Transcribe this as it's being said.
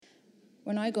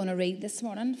We're now going to read this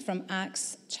morning from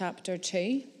Acts chapter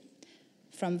 2,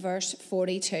 from verse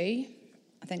 42.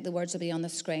 I think the words will be on the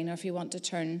screen, or if you want to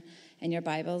turn in your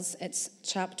Bibles, it's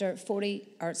chapter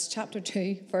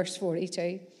 2, verse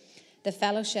 42. The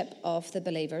fellowship of the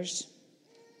believers.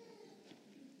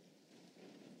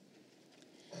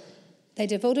 They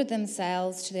devoted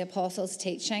themselves to the apostles'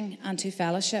 teaching and to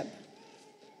fellowship,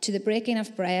 to the breaking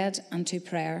of bread and to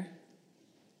prayer.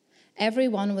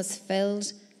 Everyone was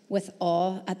filled with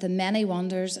awe at the many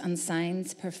wonders and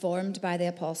signs performed by the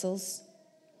apostles.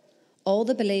 All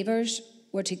the believers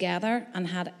were together and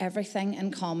had everything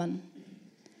in common.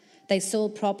 They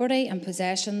sold property and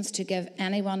possessions to give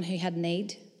anyone who had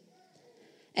need.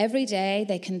 Every day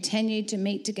they continued to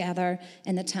meet together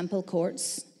in the temple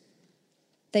courts.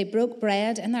 They broke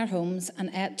bread in their homes and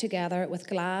ate together with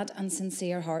glad and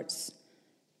sincere hearts,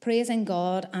 praising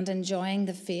God and enjoying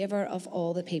the favor of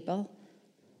all the people.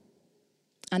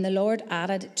 And the Lord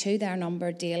added to their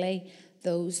number daily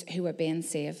those who were being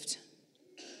saved.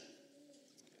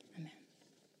 Amen.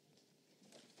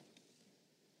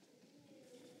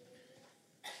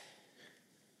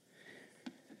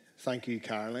 Thank you,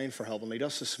 Caroline, for helping lead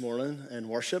us this morning in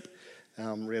worship.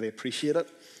 Really appreciate it.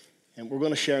 And we're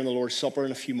going to share in the Lord's Supper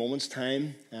in a few moments'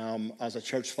 time as a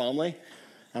church family.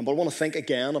 But I want to think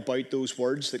again about those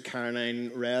words that Caroline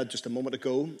read just a moment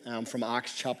ago from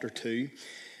Acts chapter 2.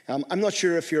 I'm not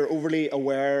sure if you're overly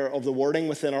aware of the wording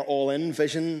within our All-In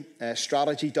Vision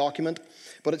strategy document,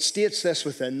 but it states this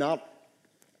within that.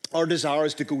 Our desire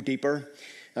is to go deeper.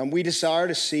 We desire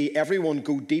to see everyone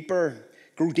grow deeper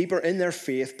in their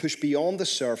faith, push beyond the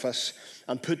surface,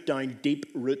 and put down deep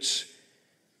roots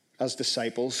as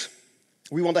disciples.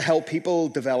 We want to help people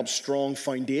develop strong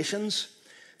foundations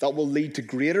that will lead to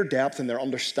greater depth in their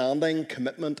understanding,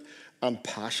 commitment, and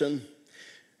passion.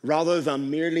 Rather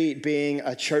than merely being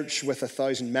a church with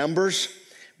 1,000 members,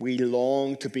 we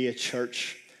long to be a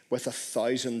church with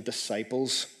 1,000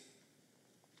 disciples.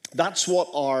 That's what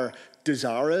our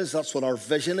desire is. That's what our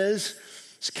vision is.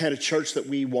 It's the kind of church that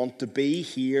we want to be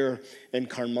here in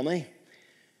Carnmoney.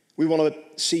 We want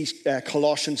to see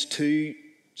Colossians 2,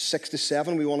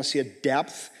 6-7. We want to see a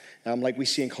depth, like we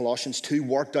see in Colossians 2,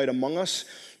 worked out among us,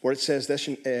 where it says this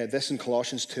in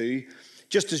Colossians 2,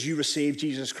 just as you received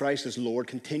Jesus Christ as Lord,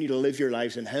 continue to live your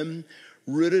lives in Him,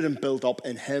 rooted and built up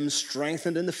in Him,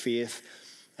 strengthened in the faith,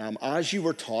 as you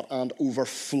were taught, and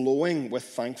overflowing with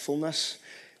thankfulness.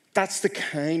 That's the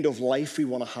kind of life we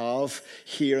want to have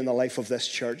here in the life of this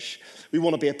church. We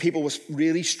want to be a people with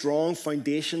really strong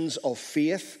foundations of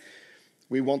faith.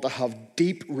 We want to have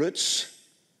deep roots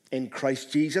in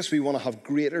Christ Jesus. We want to have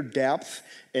greater depth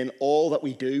in all that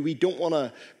we do. We don't want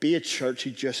to be a church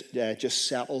who just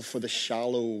settle for the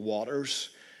shallow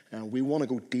waters. We want to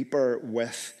go deeper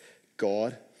with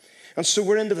God. And so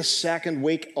we're into the second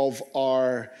week of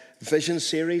our vision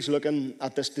series, looking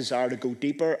at this desire to go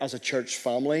deeper as a church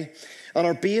family. And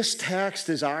our base text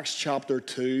is Acts chapter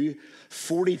 2,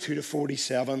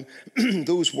 42-47,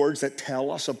 those words that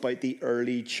tell us about the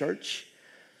early church.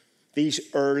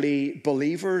 These early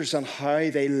believers and how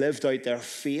they lived out their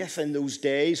faith in those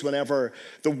days whenever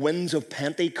the winds of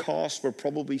Pentecost were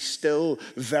probably still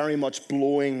very much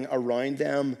blowing around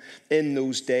them in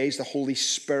those days. The Holy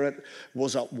Spirit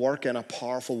was at work in a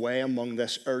powerful way among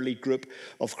this early group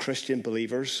of Christian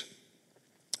believers.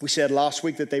 We said last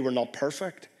week that they were not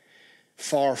perfect,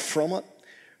 far from it.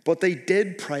 But they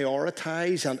did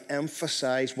prioritize and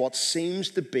emphasize what seems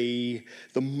to be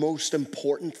the most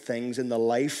important things in the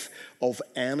life of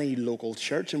any local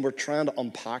church. And we're trying to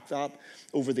unpack that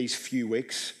over these few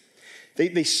weeks.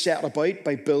 They set about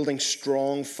by building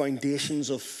strong foundations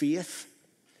of faith.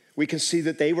 We can see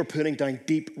that they were putting down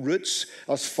deep roots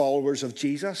as followers of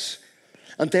Jesus.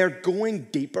 And their going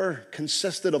deeper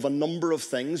consisted of a number of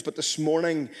things, but this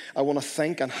morning I want to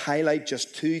think and highlight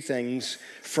just two things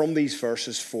from these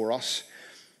verses for us.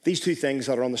 These two things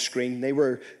that are on the screen, they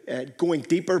were going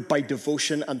deeper by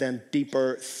devotion and then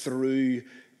deeper through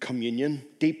communion.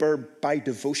 Deeper by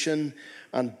devotion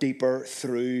and deeper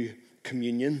through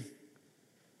communion.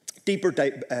 Deeper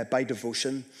by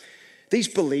devotion. These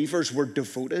believers were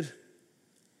devoted.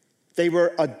 They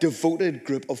were a devoted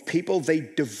group of people. They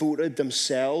devoted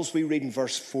themselves. We read in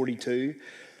verse 42.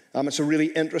 It's a really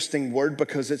interesting word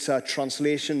because it's a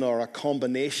translation or a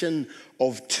combination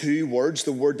of two words.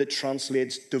 The word that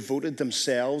translates devoted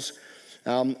themselves.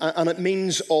 And it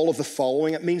means all of the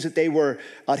following. It means that they were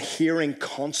adhering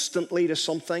constantly to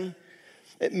something.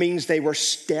 It means they were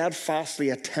steadfastly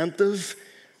attentive.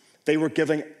 They were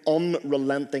giving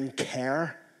unrelenting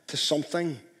care to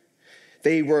something.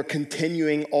 They were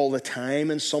continuing all the time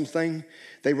in something.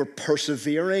 They were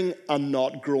persevering and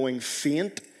not growing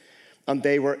faint. And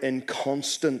they were in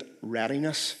constant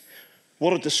readiness.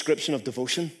 What a description of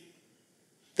devotion.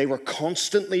 They were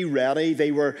constantly ready.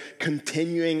 They were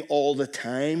continuing all the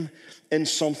time in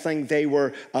something. They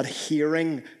were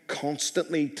adhering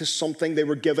constantly to something. They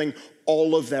were giving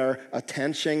all of their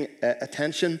attention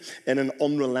in an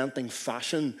unrelenting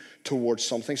fashion towards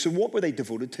something. So what were they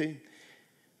devoted to?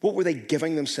 What were they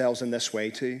giving themselves in this way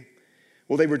to?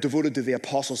 Well, they were devoted to the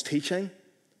apostles' teaching.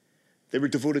 They were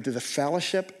devoted to the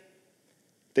fellowship.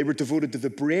 They were devoted to the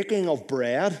breaking of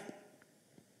bread.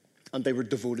 And they were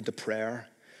devoted to prayer.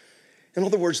 In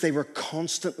other words, they were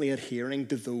constantly adhering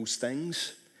to those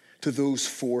things, to those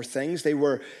four things. They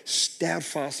were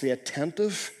steadfastly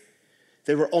attentive.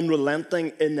 They were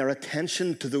unrelenting in their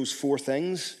attention to those four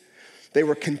things. They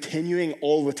were continuing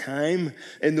all the time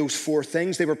in those four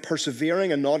things. They were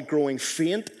persevering and not growing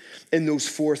faint in those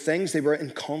four things. They were in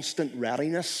constant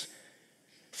readiness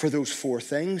for those four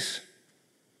things.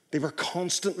 They were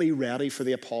constantly ready for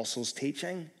the apostles'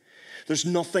 teaching. There's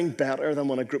nothing better than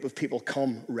when a group of people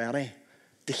come ready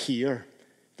to hear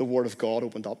the word of God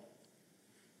opened up.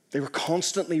 They were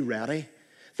constantly ready.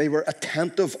 They were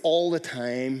attentive all the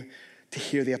time to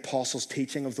hear the apostles'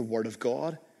 teaching of the word of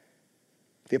God.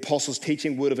 The apostles'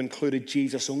 teaching would have included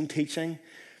Jesus' own teaching.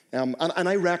 And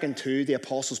I reckon too, the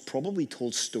apostles probably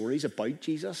told stories about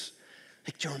Jesus.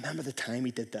 Like, do you remember the time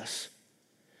he did this?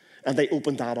 And they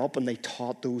opened that up and they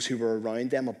taught those who were around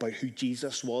them about who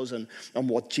Jesus was and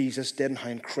what Jesus did and how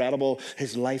incredible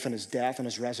his life and his death and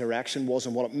his resurrection was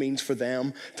and what it means for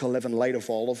them to live in light of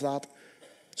all of that.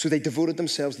 So they devoted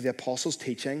themselves to the apostles'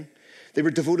 teaching. They were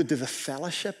devoted to the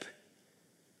fellowship,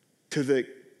 to the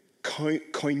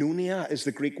koinonia is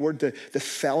the Greek word, the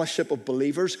fellowship of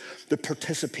believers, the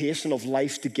participation of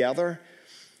life together.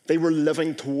 They were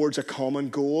living towards a common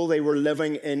goal. They were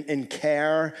living in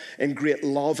care, in great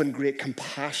love and great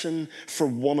compassion for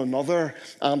one another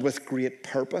and with great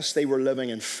purpose. They were living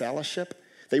in fellowship.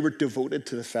 They were devoted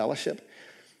to the fellowship.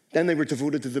 Then they were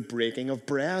devoted to the breaking of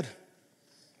bread.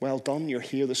 Well done, you're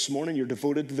here this morning. You're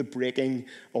devoted to the breaking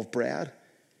of bread.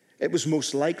 It was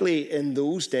most likely in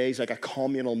those days like a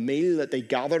communal meal that they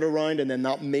gathered around, and then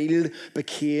that meal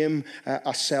became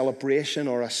a celebration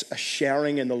or a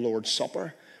sharing in the Lord's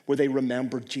Supper, where they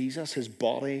remembered Jesus, his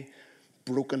body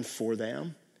broken for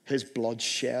them, his blood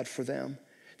shed for them.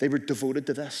 They were devoted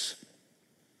to this.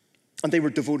 And they were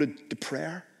devoted to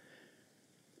prayer.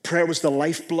 Prayer was the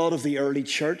lifeblood of the early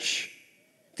church.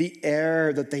 The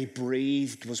air that they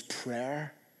breathed was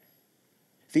prayer.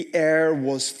 The air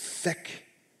was thick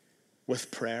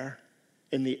with prayer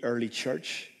in the early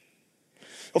church.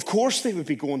 Of course, they would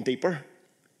be going deeper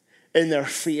in their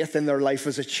faith, in their life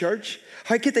as a church.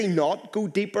 How could they not go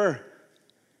deeper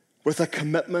with a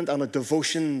commitment and a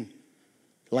devotion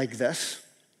like this?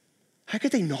 How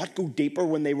could they not go deeper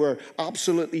when they were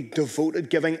absolutely devoted,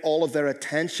 giving all of their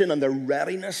attention and their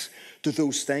readiness to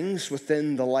those things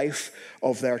within the life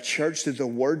of their church, to the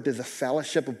word, to the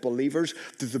fellowship of believers,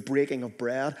 to the breaking of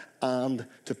bread, and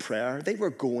to prayer? They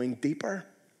were going deeper.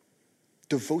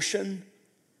 Devotion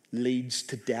leads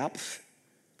to depth.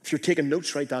 If you're taking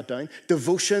notes, write that down.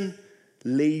 Devotion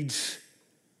leads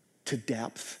to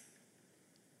depth.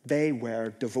 They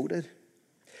were devoted.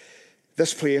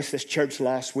 This place, this church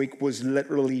last week, was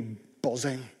literally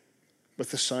buzzing with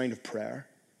the sound of prayer.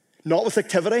 Not with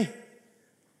activity.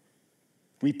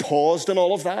 We paused in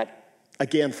all of that.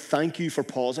 Again, thank you for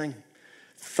pausing.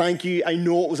 Thank you. I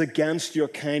know it was against your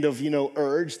kind of,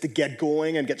 urge to get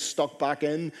going and get stuck back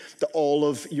in to all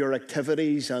of your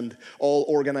activities and all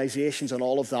organizations and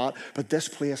all of that. But this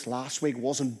place last week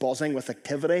wasn't buzzing with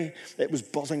activity. It was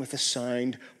buzzing with the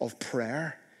sound of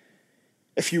prayer.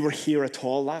 If you were here at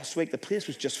all last week, the place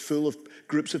was just full of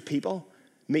groups of people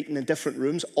meeting in different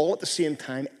rooms, all at the same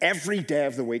time, every day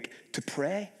of the week to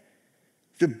pray.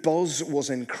 The buzz was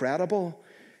incredible.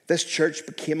 This church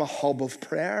became a hub of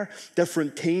prayer.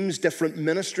 Different teams, different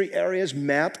ministry areas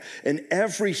met in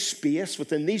every space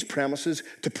within these premises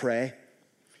to pray.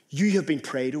 You have been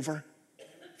prayed over.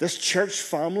 This church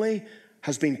family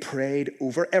has been prayed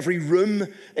over. Every room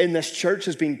in this church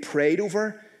has been prayed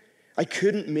over. I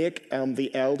couldn't make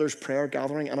the elders' prayer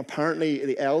gathering, and apparently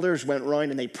the elders went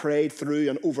around and they prayed through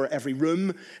and over every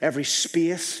room, every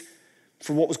space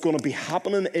for what was going to be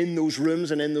happening in those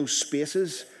rooms and in those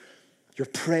spaces. You're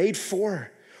prayed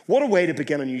for. What a way to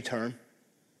begin a new term.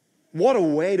 What a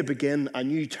way to begin a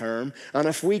new term. And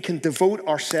if we can devote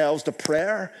ourselves to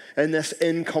prayer in this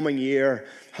incoming year,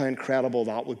 how incredible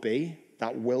that would be.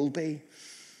 That will be.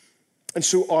 And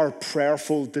so our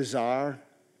prayerful desire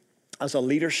as a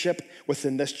leadership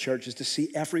within this church is to see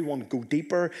everyone go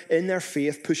deeper in their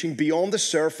faith, pushing beyond the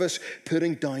surface,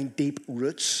 putting down deep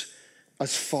roots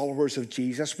as followers of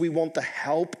Jesus. We want to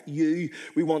help you.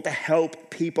 We want to help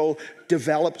people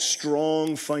develop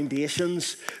strong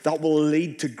foundations that will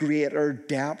lead to greater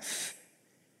depth,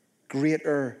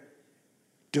 greater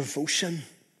devotion,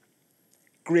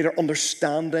 greater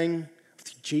understanding of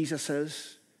who Jesus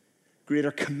is,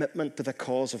 greater commitment to the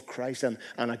cause of Christ, and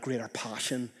a greater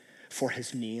passion for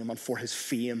his name and for his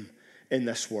fame in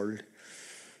this world.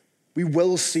 We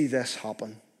will see this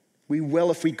happen. We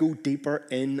will if we go deeper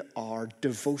in our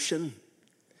devotion.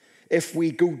 If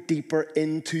we go deeper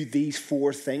into these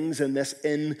four things in this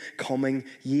incoming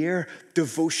year,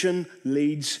 devotion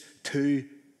leads to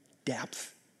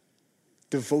depth.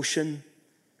 Devotion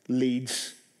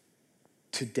leads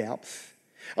to depth.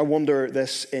 I wonder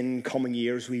this in coming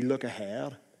years, we look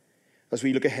ahead. As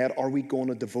we look ahead, are we going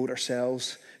to devote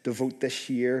this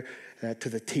year to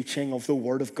the teaching of the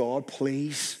Word of God?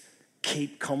 Please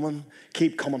keep coming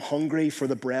hungry for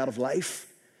the bread of life.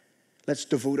 Let's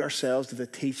devote ourselves to the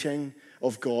teaching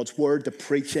of God's Word, the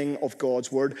preaching of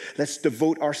God's Word. Let's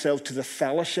devote ourselves to the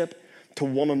fellowship, to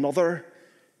one another,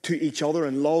 to each other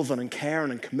in love and in care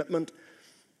and in commitment,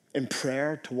 in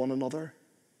prayer to one another.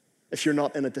 If you're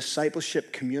not in a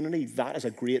discipleship community, that is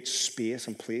a great space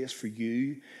and place for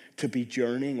you to be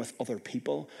journeying with other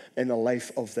people in the life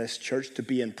of this church, to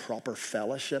be in proper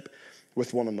fellowship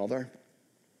with one another.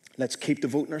 Let's keep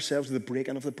devoting ourselves to the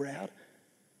breaking of the bread,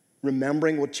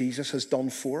 remembering what Jesus has done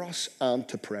for us, and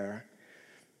to prayer.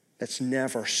 Let's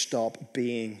never stop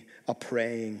being a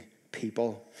praying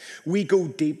people. We go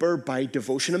deeper by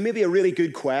devotion. And maybe a really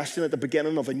good question at the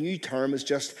beginning of a new term is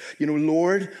just,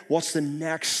 Lord, what's the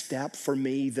next step for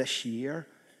me this year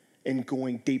in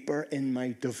going deeper in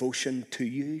my devotion to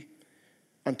you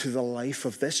and to the life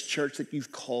of this church that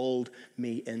you've called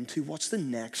me into? What's the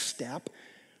next step?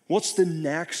 What's the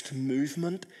next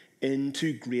movement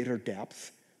into greater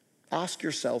depth? Ask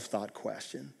yourself that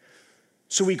question.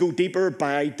 So we go deeper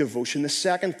by devotion. The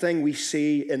second thing we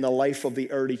see in the life of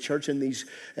the early church in these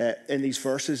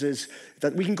verses is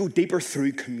that we can go deeper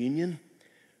through communion.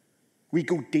 We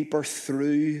go deeper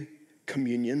through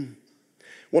communion.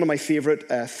 One of my favorite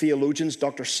theologians,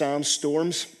 Dr. Sam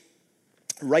Storms,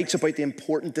 writes about the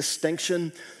important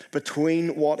distinction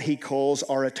between what he calls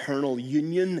our eternal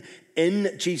union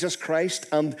in Jesus Christ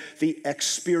and the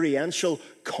experiential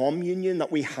communion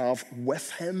that we have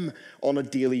with him on a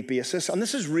daily basis. And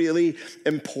this is really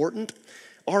important.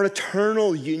 Our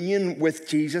eternal union with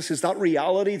Jesus is that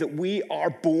reality that we are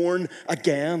born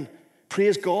again.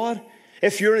 Praise God.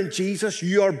 If you're in Jesus,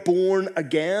 you are born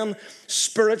again,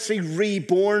 spiritually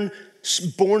reborn,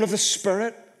 born of the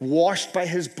Spirit, washed by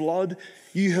his blood.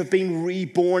 You have been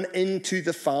reborn into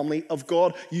the family of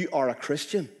God. You are a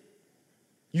Christian.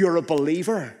 You're a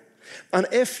believer. And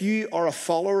if you are a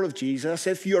follower of Jesus,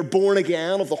 if you are born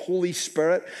again of the Holy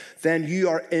Spirit, then you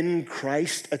are in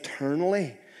Christ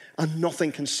eternally. And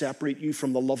nothing can separate you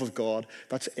from the love of God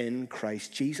that's in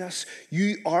Christ Jesus.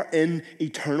 You are in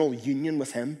eternal union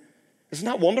with him. Isn't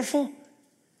that wonderful?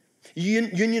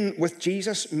 Union with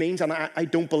Jesus means, and I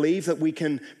don't believe that we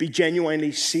can be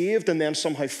genuinely saved and then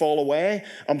somehow fall away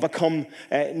and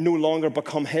no longer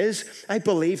become his. I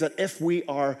believe that if we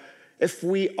are,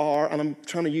 and I'm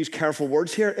trying to use careful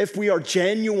words here, if we are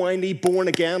genuinely born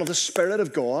again of the Spirit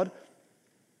of God,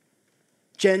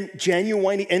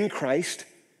 genuinely in Christ,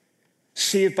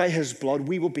 saved by his blood,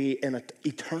 we will be in an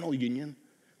eternal union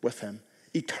with him.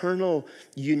 Eternal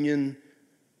union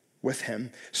with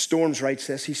him. Storms writes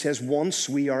this. He says, once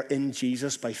we are in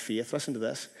Jesus by faith, listen to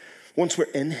this. Once we're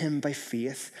in him by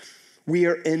faith, we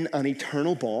are in an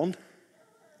eternal bond.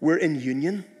 We're in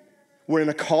union. We're in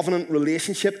a covenant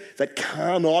relationship that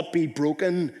cannot be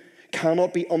broken,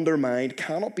 cannot be undermined,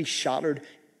 cannot be shattered,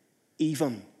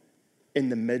 even in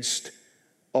the midst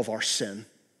of our sin.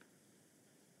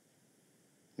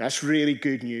 That's really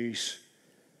good news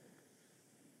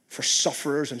for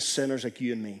sufferers and sinners like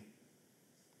you and me.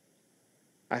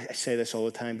 I say this all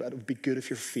the time, but it would be good if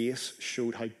your face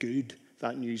showed how good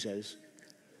that news is.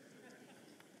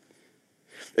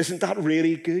 Isn't that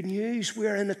really good news?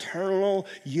 We're in eternal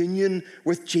union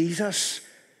with Jesus.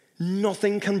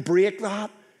 Nothing can break that.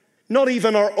 Not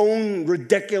even our own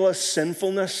ridiculous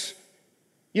sinfulness.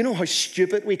 You know how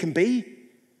stupid we can be?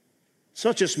 It's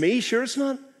not just me, sure it's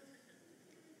not.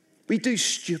 We do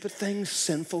stupid things,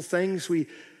 sinful things. We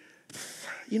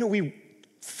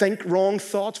think wrong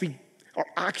thoughts. Our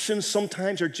actions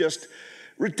sometimes are just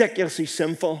ridiculously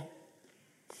sinful.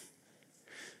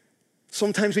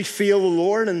 Sometimes we fail the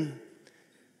Lord and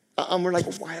And we're like,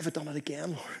 well, why have I done it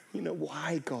again, Lord?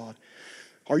 Why, God?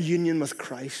 Our union with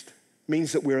Christ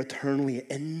means that we're eternally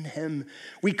in him.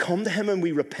 We come to him and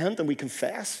we repent and we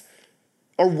confess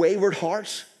our wayward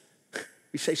hearts.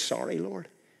 We say, sorry, Lord.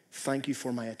 Thank you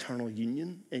for my eternal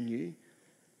union in you.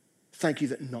 Thank you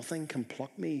that nothing can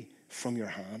pluck me from your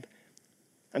hand.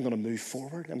 I'm going to move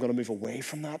forward. I'm going to move away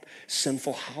from that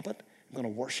sinful habit. I'm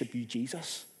going to worship you,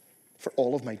 Jesus, for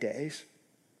all of my days.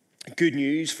 Good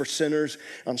news for sinners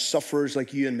and sufferers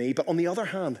like you and me. But on the other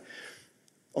hand,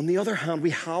 we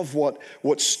have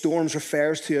what Storms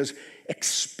refers to as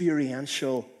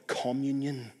experiential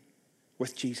communion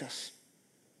with Jesus.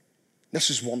 This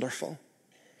is wonderful.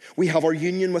 We have our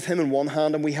union with him in one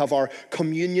hand and we have our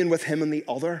communion with him in the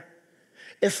other.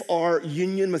 If our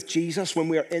union with Jesus when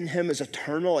we are in him is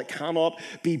eternal, it cannot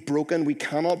be broken. We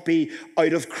cannot be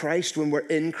out of Christ when we're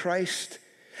in Christ.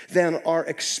 Then our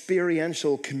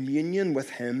experiential communion with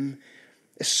him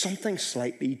is something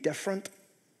slightly different.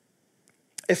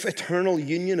 If eternal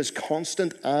union is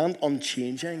constant and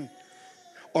unchanging,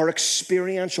 our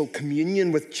experiential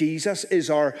communion with Jesus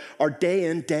is our day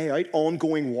in, day out,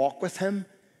 ongoing walk with him.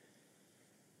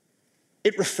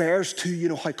 It refers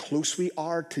to, how close we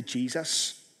are to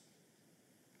Jesus,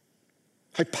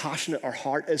 how passionate our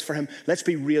heart is for him. Let's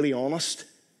be really honest.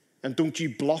 And don't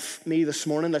you bluff me this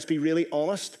morning. Let's be really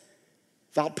honest.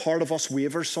 That part of us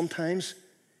wavers sometimes.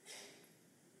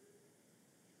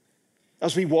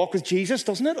 As we walk with Jesus,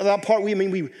 doesn't it? That part,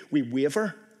 we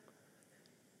waver.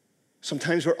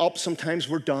 Sometimes we're up, sometimes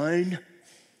we're down.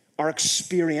 Our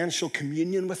experiential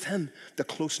communion with him, the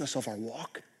closeness of our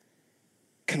walk,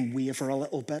 can waver a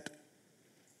little bit.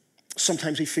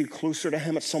 Sometimes we feel closer to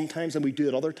him at some times than we do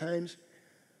at other times.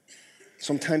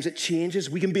 Sometimes it changes.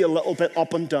 We can be a little bit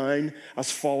up and down as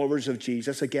followers of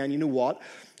Jesus. Again, you know what?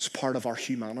 It's part of our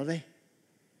humanity.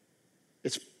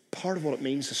 It's part of what it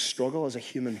means to struggle as a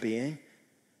human being.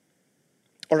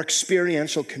 Our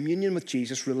experiential communion with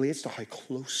Jesus relates to how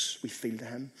close we feel to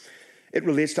him. It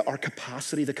relates to our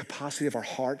capacity, the capacity of our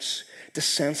hearts to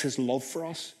sense his love for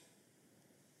us,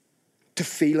 to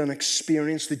feel and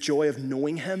experience the joy of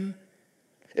knowing him.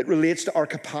 It relates to our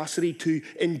capacity to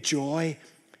enjoy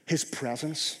his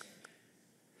presence,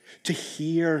 to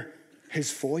hear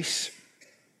his voice,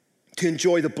 to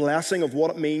enjoy the blessing of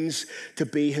what it means to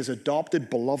be his adopted,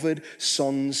 beloved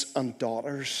sons and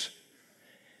daughters.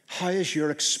 How is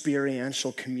your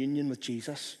experiential communion with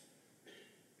Jesus?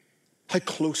 How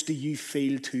close do you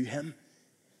feel to him?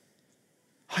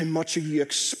 How much are you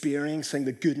experiencing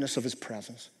the goodness of his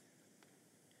presence?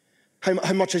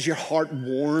 How much is your heart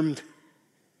warmed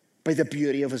by the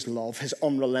beauty of his love, his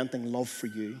unrelenting love for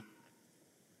you?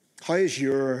 How is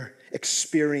your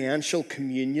experiential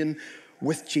communion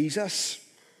with Jesus?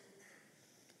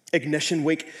 Ignition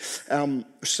Week ended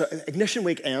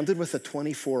with a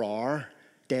 24-hour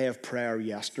day of prayer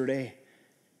yesterday.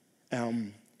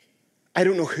 I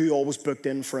don't know who always booked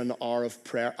in for an hour of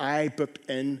prayer. I booked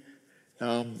in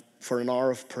for an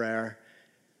hour of prayer,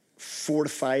 4 to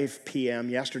 5 p.m.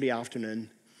 yesterday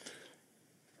afternoon.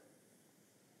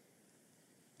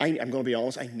 I'm going to be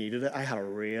honest, I needed it. I had a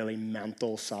really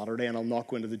mental Saturday, and I'll not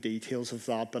go into the details of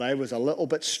that, but I was a little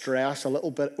bit stressed, a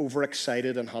little bit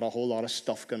overexcited, and had a whole lot of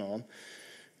stuff going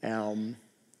on.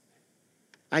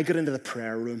 I got into the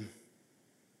prayer room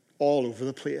all over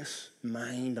the place,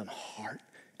 mind and heart,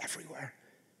 everywhere.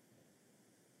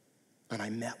 And I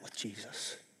met with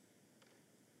Jesus.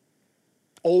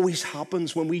 Always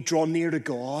happens when we draw near to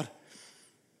God.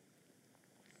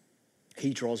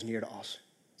 He draws near to us.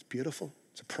 It's beautiful.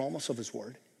 It's a promise of his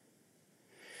word.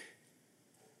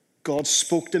 God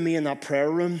spoke to me in that prayer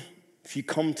room. If you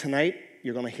come tonight,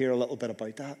 you're going to hear a little bit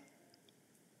about that.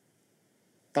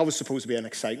 That was supposed to be an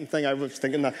exciting thing. I was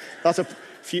thinking that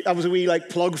was a wee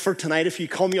plug for tonight. If you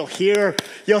come, you'll hear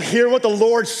what the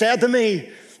Lord said to me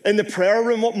in the prayer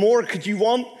room. What more could you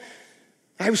want?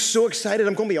 I was so excited.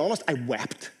 I'm going to be honest. I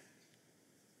wept.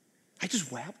 I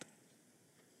just wept.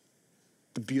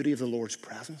 The beauty of the Lord's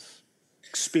presence.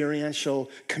 Experiential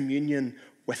communion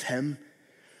with him.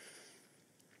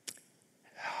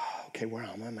 Okay, where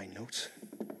am I in my notes?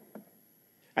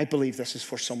 I believe this is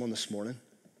for someone this morning.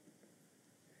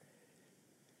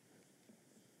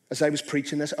 As I was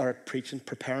preparing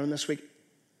this week,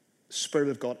 the Spirit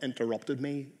of God interrupted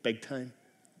me big time.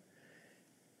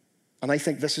 And I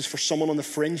think this is for someone on the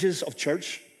fringes of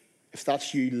church. If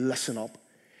that's you, listen up.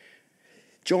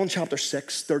 John chapter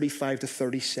 6, 35 to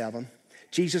 37.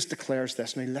 Jesus declares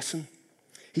this. Now listen.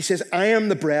 He says, I am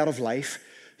the bread of life.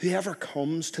 Whoever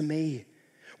comes to me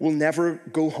will never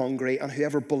go hungry, and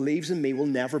whoever believes in me will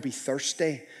never be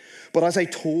thirsty. But as I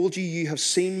told you, you have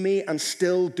seen me and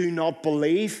still do not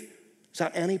believe. Is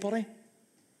that anybody?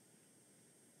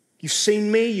 You've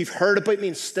seen me, you've heard about me,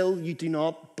 and still you do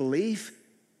not believe.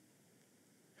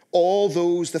 All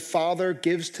those the Father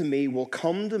gives to me will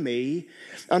come to me,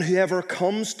 and whoever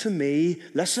comes to me,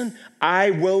 listen,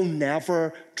 I will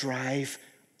never drive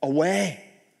away.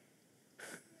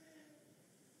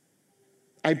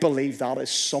 I believe that is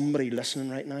somebody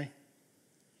listening right now.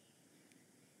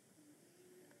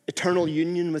 Eternal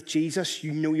union with Jesus,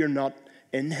 you know you're not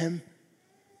in him.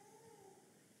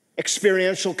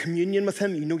 Experiential communion with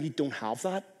him, you know you don't have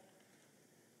that.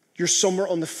 You're somewhere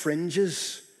on the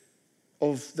fringes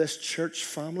of this church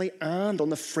family and on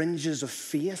the fringes of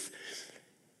faith.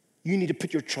 You need to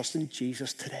put your trust in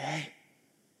Jesus today.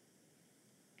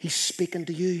 He's speaking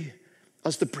to you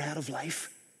as the bread of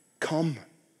life. Come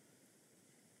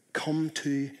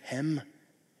to him.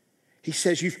 He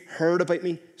says, you've heard about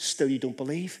me, still you don't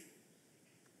believe.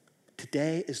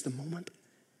 Today is the moment.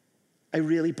 I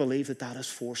really believe that that is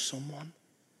for someone.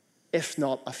 If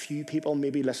not a few people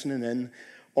maybe listening in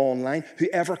online.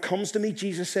 Whoever comes to me,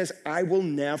 Jesus says, I will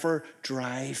never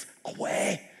drive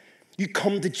away. You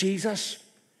come to Jesus.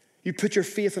 You put your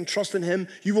faith and trust in him.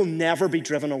 You will never be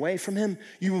driven away from him.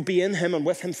 You will be in him and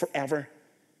with him forever.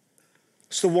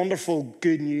 It's the wonderful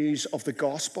good news of the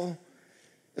gospel.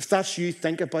 If that's you,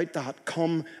 think about that.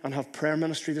 Come and have prayer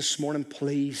ministry this morning.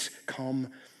 Please come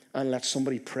and let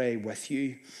somebody pray with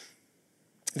you.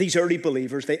 These early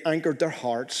believers, they anchored their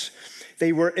hearts.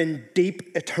 They were in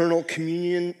deep eternal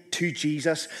communion to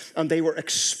Jesus, and they were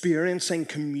experiencing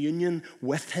communion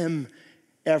with him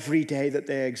every day that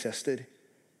they existed.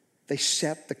 They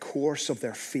set the course of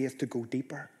their faith to go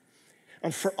deeper.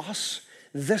 And for us,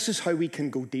 this is how we can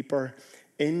go deeper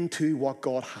into what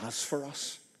God has for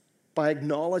us. By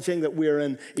acknowledging that we're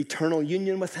in eternal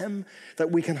union with him, that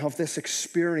we can have this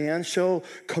experiential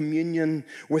communion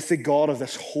with the God of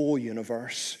this whole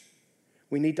universe.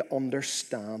 We need to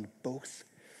understand both.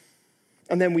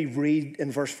 And then we read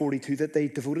in verse 42 that they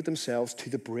devoted themselves to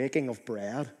the breaking of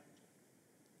bread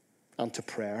and to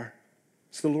prayer.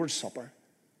 It's the Lord's Supper.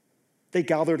 They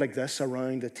gathered like this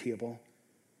around the table.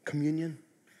 Communion.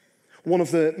 One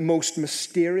of the most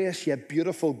mysterious yet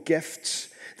beautiful gifts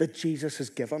that Jesus has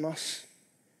given us.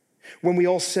 When we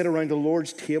all sit around the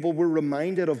Lord's table, we're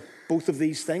reminded of both of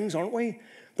these things, aren't we?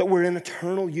 That we're in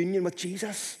eternal union with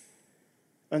Jesus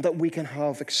and that we can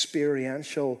have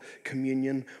experiential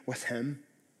communion with him.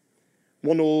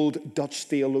 One old Dutch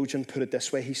theologian put it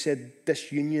this way. He said,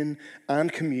 this union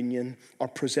and communion are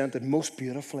presented most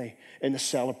beautifully in the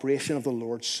celebration of the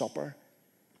Lord's Supper.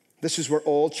 This is where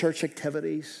all church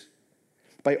activities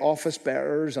by office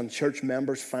bearers and church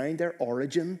members find their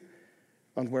origin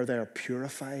and where they are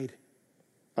purified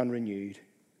and renewed.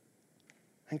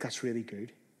 I think that's really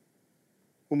good.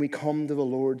 When we come to the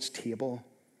Lord's table,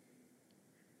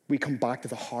 we come back to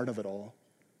the heart of it all.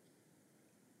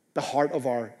 The heart of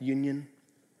our union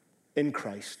in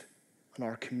Christ and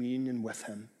our communion with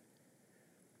him.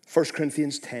 1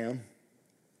 Corinthians 10,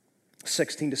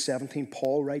 16 to 17,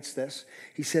 Paul writes this.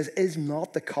 He says, is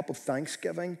not the cup of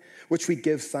thanksgiving, which we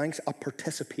give thanks, a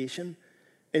participation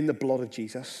in the blood of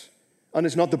Jesus? And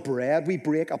is not the bread we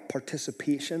break a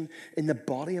participation in the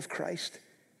body of Christ?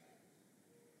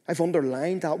 I've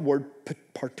underlined that word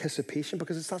participation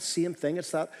because it's that same thing.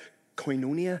 It's that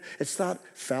koinonia. It's that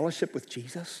fellowship with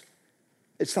Jesus.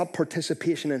 It's that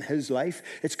participation in his life.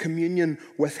 It's communion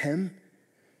with him.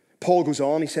 Paul goes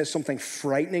on, he says something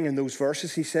frightening in those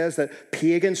verses. He says that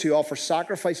pagans who offer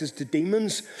sacrifices to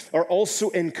demons are also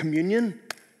in communion.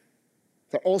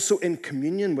 They're also in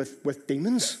communion with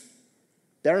demons.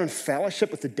 They're in fellowship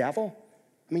with the devil.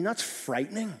 I mean, that's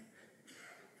frightening.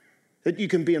 That you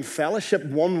can be in fellowship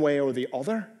one way or the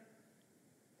other.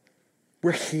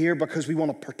 We're here because we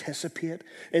want to participate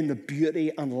in the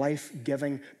beauty and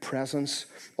life-giving presence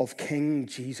of King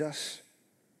Jesus.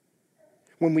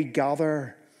 When we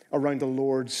gather around the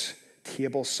Lord's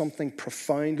table, something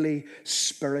profoundly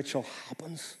spiritual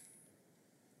happens.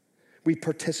 We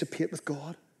participate with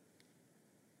God.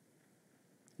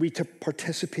 We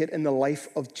participate in the life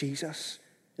of Jesus,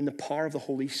 in the power of the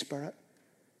Holy Spirit.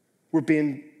 We're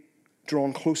being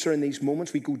drawn closer in these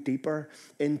moments. We go deeper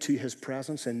into his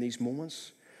presence in these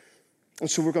moments. And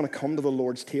so we're going to come to the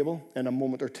Lord's table in a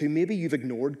moment or two. Maybe you've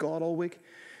ignored God all week.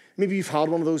 Maybe you've had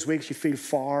one of those weeks you feel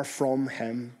far from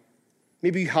him.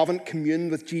 Maybe you haven't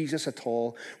communed with Jesus at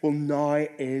all. Well, now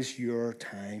is your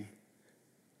time.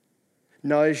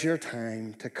 Now is your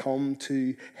time to come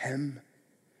to him.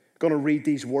 I'm going to read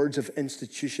these words of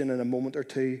institution in a moment or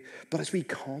two. But as we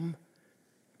come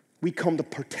to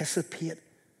participate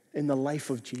in the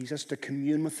life of Jesus, to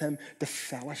commune with him, to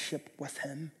fellowship with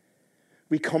him.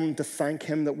 We come to thank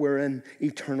him that we're in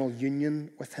eternal union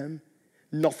with him.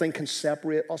 Nothing can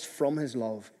separate us from his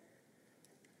love.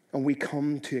 And we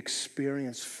come to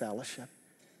experience fellowship,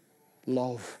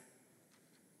 love,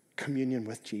 communion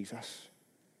with Jesus.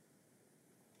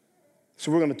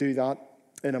 So we're going to do that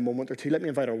in a moment or two. Let me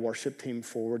invite our worship team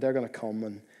forward. They're going to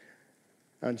come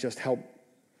and just help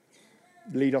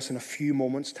lead us in a few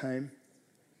moments' time.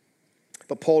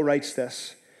 But Paul writes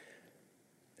this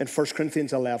in 1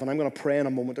 Corinthians 11. I'm going to pray in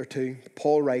a moment or two.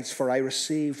 Paul writes, "For I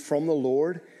received from the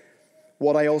Lord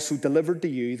what I also delivered to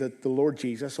you, that the Lord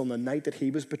Jesus, on the night that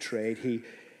he was betrayed,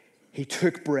 he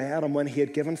took bread, and when he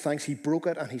had given thanks, he broke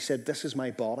it, and he said, 'This is my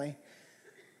body.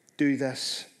 Do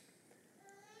this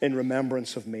in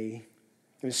remembrance of me.'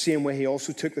 In the same way, he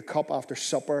also took the cup after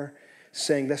supper,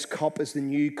 saying, 'This cup is the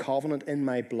new covenant in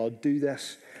my blood. Do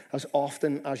this as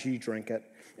often as you drink it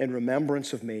in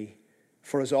remembrance of me.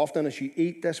 For as often as you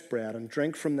eat this bread and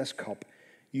drink from this cup,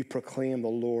 you proclaim the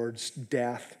Lord's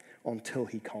death until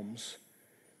he comes.'"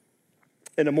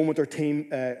 In a moment or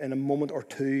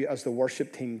two, as the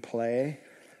worship team play,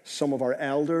 some of our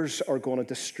elders are going to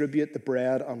distribute the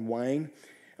bread and wine,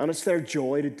 and it's their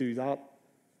joy to do that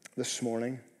this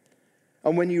morning.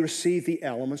 And when you receive the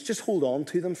elements, just hold on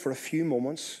to them for a few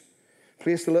moments.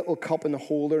 Place the little cup in the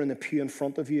holder in the pew in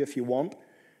front of you if you want.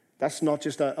 That's not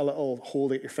just a little hole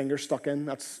that your finger stuck in.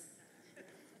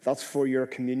 That's for your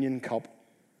communion cup.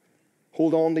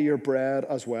 Hold on to your bread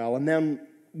as well, and then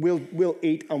we'll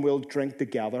eat and we'll drink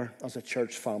together as a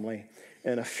church family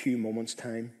in a few moments'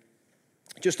 time.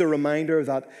 Just a reminder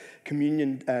that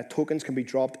communion tokens can be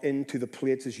dropped into the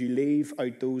plates as you leave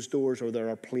out those doors, or there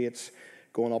are plates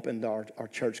going up into our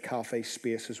church cafe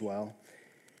space as well.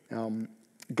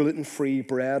 Gluten-free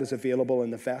bread is available in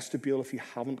the vestibule if you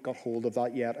haven't got hold of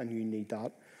that yet and you need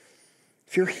that.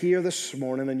 If you're here this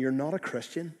morning and you're not a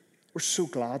Christian, we're so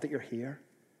glad that you're here.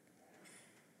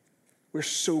 We're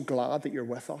so glad that you're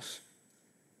with us.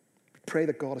 We pray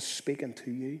that God is speaking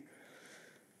to you.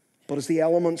 But as the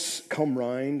elements come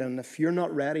round, and if you're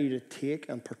not ready to take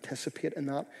and participate in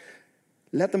that,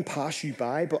 let them pass you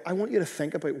by. But I want you to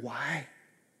think about why.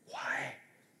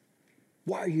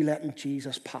 Why are you letting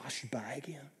Jesus pass you by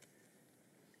again?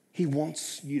 He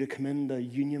wants you to come into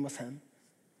union with him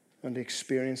and to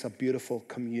experience a beautiful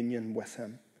communion with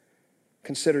him.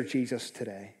 Consider Jesus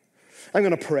today. I'm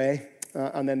going to pray.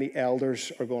 And then the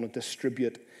elders are going to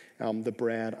distribute the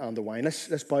bread and the wine.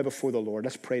 Let's bow before the Lord.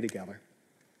 Let's pray together.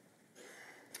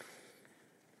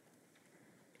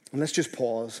 And let's just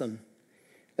pause and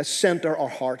let's center our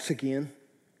hearts again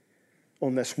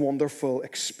on this wonderful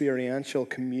experiential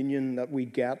communion that we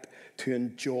get to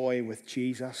enjoy with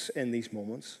Jesus in these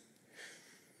moments.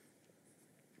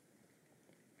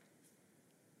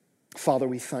 Father,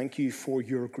 we thank you for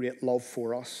your great love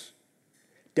for us,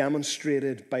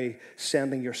 demonstrated by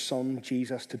sending your Son,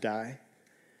 Jesus, to die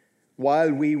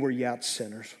while we were yet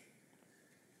sinners.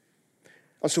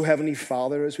 And so, Heavenly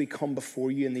Father, as we come before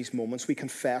you in these moments, we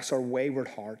confess our wayward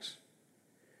hearts.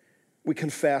 We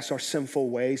confess our sinful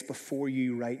ways before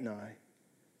you right now.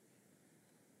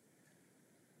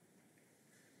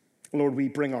 Lord, we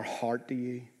bring our heart to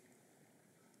you.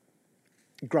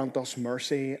 Grant us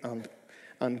mercy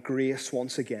and grace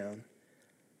once again.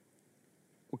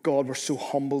 God, we're so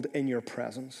humbled in your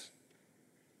presence.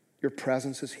 Your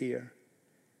presence is here.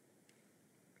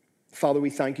 Father,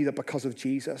 we thank you that because of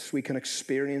Jesus, we can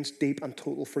experience deep and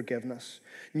total forgiveness,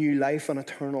 new life and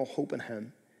eternal hope in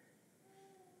him.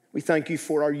 We thank you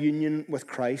for our union with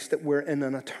Christ, that we're in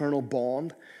an eternal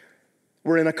bond.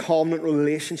 We're in a covenant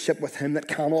relationship with him that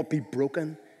cannot be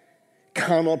broken,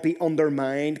 cannot be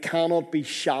undermined, cannot be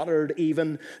shattered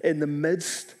even in the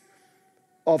midst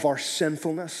of our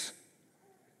sinfulness.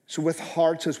 So with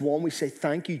hearts as one, we say,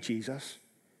 thank you, Jesus.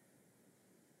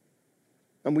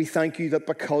 And we thank you that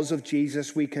because of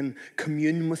Jesus, we can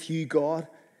commune with you, God.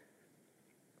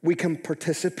 We can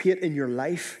participate in your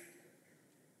life.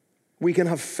 We can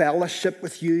have fellowship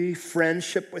with you,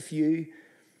 friendship with you.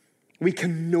 We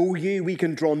can know you. We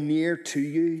can draw near to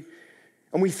you.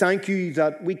 And we thank you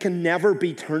that we can never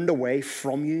be turned away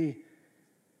from you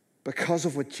because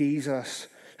of what Jesus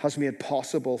has made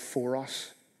possible for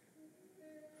us.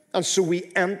 And so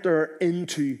we enter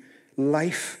into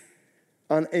life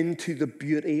and into the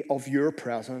beauty of your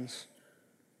presence.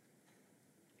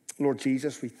 Lord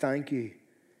Jesus, we thank you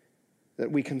that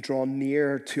we can draw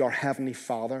near to our Heavenly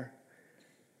Father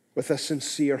with a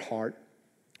sincere heart,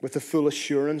 with the full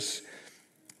assurance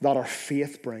that our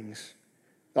faith brings,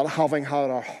 that having had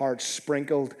our hearts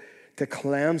sprinkled to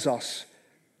cleanse us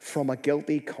from a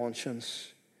guilty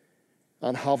conscience,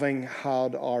 and having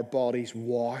had our bodies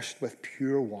washed with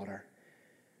pure water,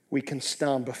 we can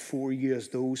stand before you as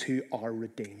those who are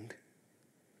redeemed.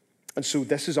 And so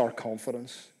this is our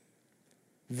confidence.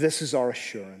 This is our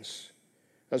assurance.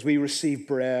 As we receive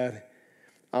bread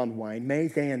and wine, may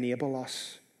they enable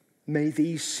us, may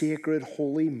these sacred,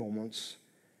 holy moments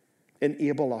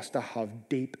enable us to have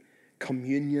deep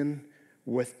communion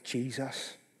with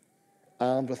Jesus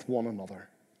and with one another.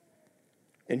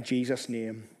 In Jesus'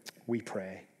 name we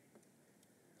pray.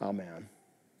 Amen.